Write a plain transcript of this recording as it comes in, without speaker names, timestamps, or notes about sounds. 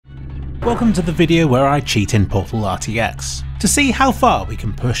Welcome to the video where I cheat in Portal RTX, to see how far we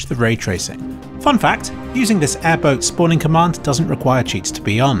can push the ray tracing. Fun fact, using this Airboats spawning command doesn't require cheats to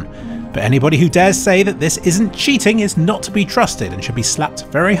be on, but anybody who dares say that this isn't cheating is not to be trusted and should be slapped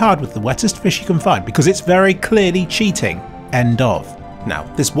very hard with the wettest fish you can find, because it's very clearly cheating. End of. Now,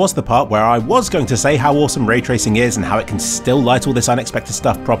 this was the part where I was going to say how awesome ray tracing is and how it can still light all this unexpected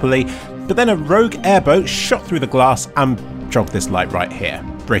stuff properly, but then a rogue airboat shot through the glass and jogged this light right here,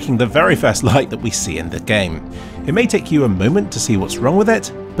 breaking the very first light that we see in the game. It may take you a moment to see what's wrong with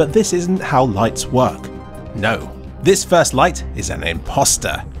it, but this isn't how lights work. No, this first light is an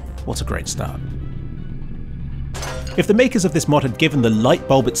imposter. What a great start. If the makers of this mod had given the light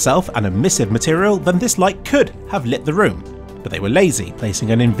bulb itself an emissive material, then this light could have lit the room. But they were lazy,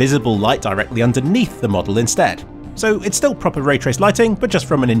 placing an invisible light directly underneath the model instead. So it's still proper ray trace lighting, but just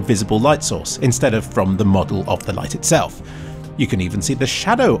from an invisible light source, instead of from the model of the light itself. You can even see the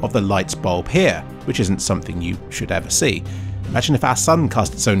shadow of the light's bulb here, which isn't something you should ever see. Imagine if our sun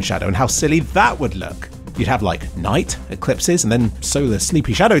cast its own shadow and how silly that would look. You'd have like night, eclipses, and then solar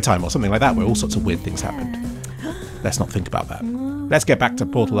sleepy shadow time or something like that, where all sorts of weird things happened. Let's not think about that. Let's get back to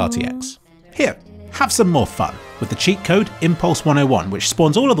Portal RTX. Here, have some more fun with the cheat code Impulse 101, which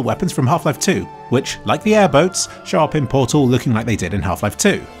spawns all of the weapons from Half-Life 2, which, like the airboats, show up in Portal looking like they did in Half-Life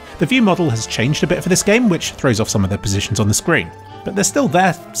 2. The view model has changed a bit for this game, which throws off some of their positions on the screen, but they're still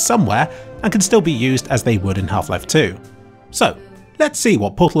there somewhere and can still be used as they would in Half-Life 2. So, let's see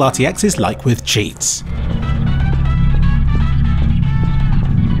what Portal RTX is like with cheats.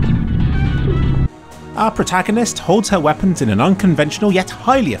 Our protagonist holds her weapons in an unconventional yet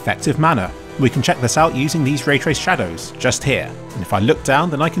highly effective manner. We can check this out using these ray trace shadows, just here, and if I look down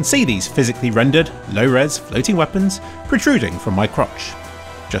then I can see these physically rendered, low-res, floating weapons protruding from my crotch,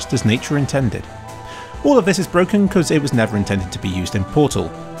 just as nature intended. All of this is broken because it was never intended to be used in Portal,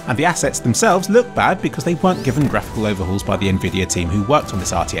 and the assets themselves look bad because they weren't given graphical overhauls by the Nvidia team who worked on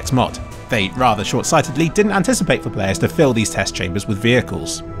this RTX mod. They rather short-sightedly didn't anticipate for players to fill these test chambers with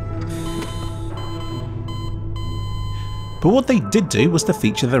vehicles. But what they did do was to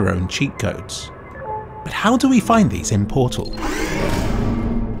feature their own cheat codes. But how do we find these in Portal?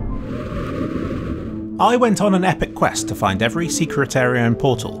 I went on an epic quest to find every secret area in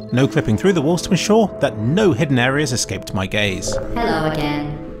Portal, no-clipping through the walls to ensure that no hidden areas escaped my gaze. Hello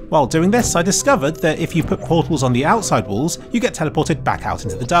again. While doing this, I discovered that if you put portals on the outside walls, you get teleported back out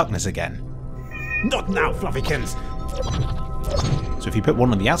into the darkness again. Not now, Fluffykins! So if you put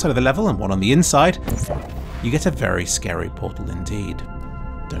one on the outside of the level and one on the inside, you get a very scary portal indeed.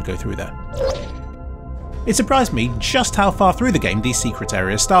 Don't go through there. It surprised me just how far through the game these secret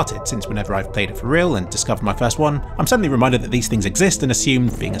areas started, since whenever I've played it for real and discovered my first one, I'm suddenly reminded that these things exist and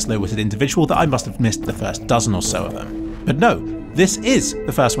assumed, being a slow-witted individual, that I must have missed the first dozen or so of them. But no, this is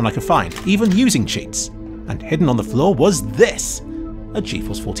the first one I could find, even using cheats. And hidden on the floor was this! A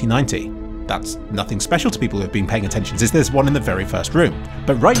GeForce 4090. That's nothing special to people who have been paying attention, since there's one in the very first room.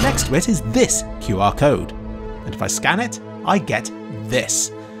 But right next to it is this QR code. And if I scan it, I get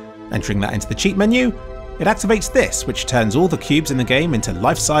this. Entering that into the cheat menu, it activates this, which turns all the cubes in the game into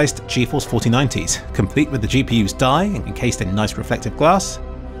life-sized GeForce 4090s, complete with the GPU's die encased in nice reflective glass,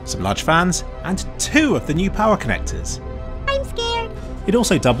 some large fans, and 2 of the new power connectors. I'm scared. It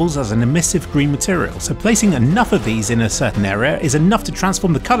also doubles as an emissive green material, so placing enough of these in a certain area is enough to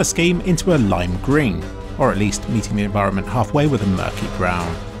transform the colour scheme into a lime green, or at least meeting the environment halfway with a murky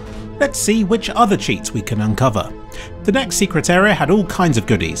brown. Let's see which other cheats we can uncover. The next secret area had all kinds of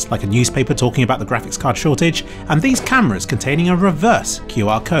goodies, like a newspaper talking about the graphics card shortage, and these cameras containing a reverse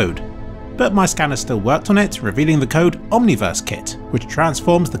QR code. But my scanner still worked on it, revealing the code Omniverse Kit, which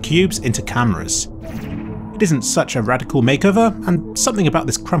transforms the cubes into cameras. It isn't such a radical makeover, and something about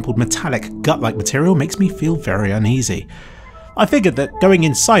this crumpled metallic gut-like material makes me feel very uneasy. I figured that going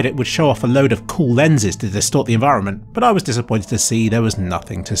inside it would show off a load of cool lenses to distort the environment, but I was disappointed to see there was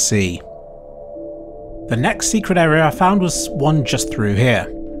nothing to see. The next secret area I found was one just through here.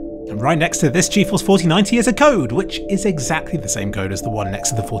 And right next to this GeForce 4090 is a code, which is exactly the same code as the one next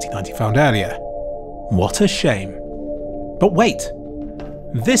to the 4090 found earlier. What a shame. But wait!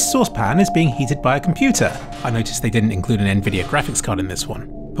 This saucepan is being heated by a computer. I noticed they didn't include an Nvidia graphics card in this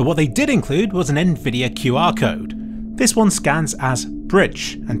one. But what they did include was an Nvidia QR code. This one scans as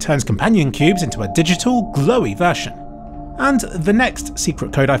Bridge and turns companion cubes into a digital, glowy version. And the next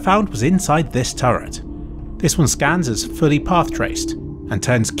secret code I found was inside this turret. This one scans as fully path traced and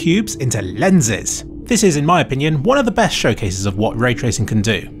turns cubes into lenses. This is, in my opinion, one of the best showcases of what ray tracing can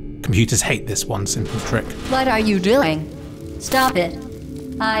do. Computers hate this one simple trick. What are you doing? Stop it.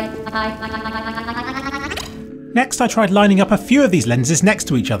 Next, I tried lining up a few of these lenses next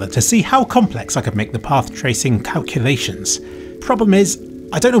to each other to see how complex I could make the path tracing calculations. Problem is,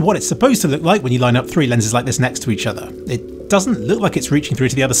 I don't know what it's supposed to look like when you line up 3 lenses like this next to each other. It doesn't look like it's reaching through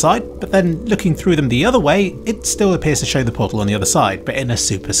to the other side, but then looking through them the other way, it still appears to show the portal on the other side, but in a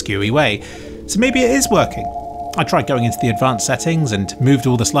super skewy way. So maybe it is working. I tried going into the advanced settings and moved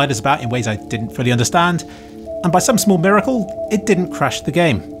all the sliders about in ways I didn't fully understand, and by some small miracle, it didn't crash the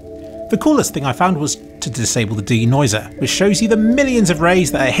game. The coolest thing I found was to disable the denoiser, which shows you the millions of rays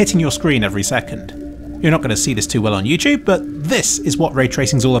that are hitting your screen every second. You're not going to see this too well on YouTube, but this is what ray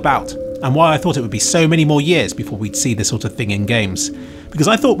tracing's all about, and why I thought it would be so many more years before we'd see this sort of thing in games. Because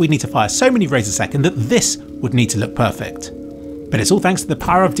I thought we'd need to fire so many rays a second that this would need to look perfect. But it's all thanks to the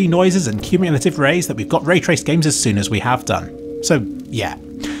power of denoisers and cumulative rays that we've got ray traced games as soon as we have done. So yeah,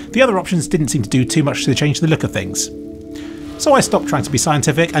 the other options didn't seem to do too much to change the look of things. So I stopped trying to be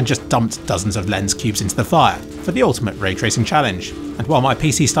scientific and just dumped dozens of lens cubes into the fire for the ultimate ray tracing challenge. And while my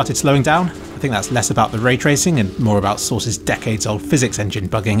PC started slowing down, I think that's less about the ray tracing and more about Source's decades old physics engine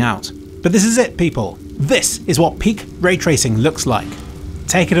bugging out. But this is it, people. This is what peak ray tracing looks like.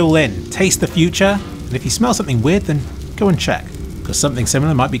 Take it all in, taste the future, and if you smell something weird, then go and check, because something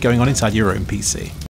similar might be going on inside your own PC.